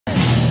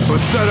was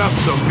set up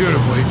so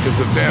beautifully because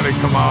the band would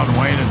come out and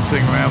Wayne and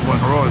sing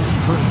Ramblin' Roses.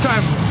 From the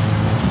time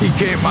he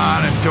came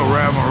on until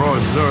Ramblin'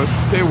 Roses,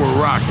 they were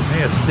rocking.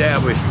 They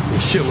established that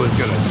the shit was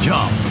going to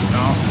jump, you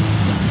know?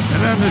 And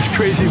then this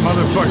crazy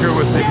motherfucker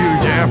with the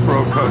huge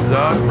afro comes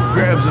out,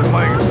 grabs the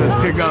mic and says,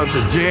 "Kick out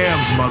the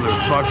jams,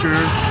 motherfucker."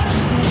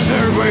 And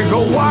everybody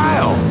go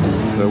wild.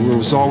 There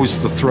was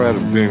always the threat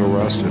of being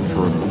arrested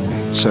for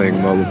saying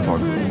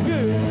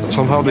motherfucker.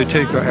 Somehow they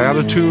take the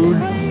attitude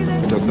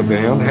that the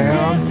band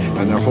had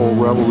and that whole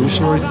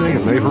revolutionary thing,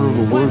 and they heard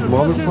the word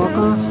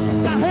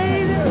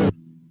motherfucker.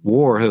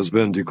 War has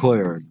been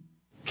declared.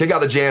 Kick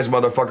out the jams,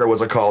 motherfucker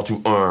was a call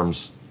to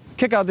arms.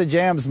 Kick out the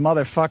jams,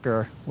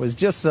 motherfucker was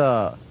just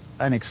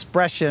an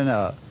expression,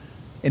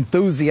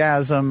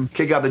 enthusiasm.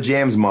 Kick out the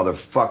jams,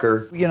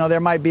 motherfucker. You know, there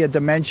might be a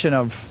dimension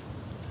of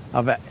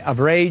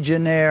rage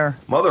in there.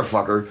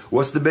 Motherfucker,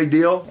 what's the big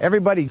deal?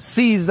 Everybody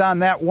seized on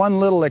that one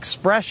little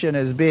expression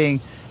as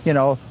being, you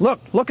know,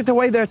 look at the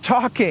way they're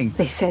talking.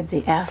 They said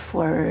the F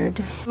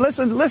word.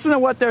 Listen to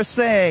what they're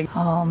saying.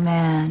 Oh,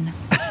 man.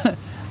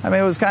 I mean,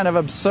 it was kind of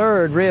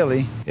absurd,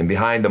 really. And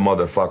behind the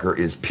motherfucker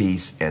is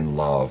peace and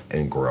love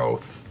and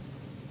growth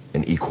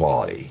and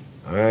equality,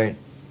 all right?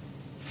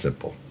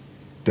 Simple.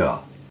 Duh.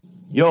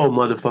 Yo,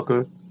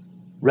 motherfucker.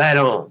 Right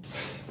on.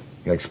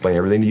 I explain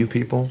everything to you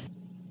people?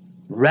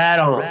 Right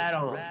on.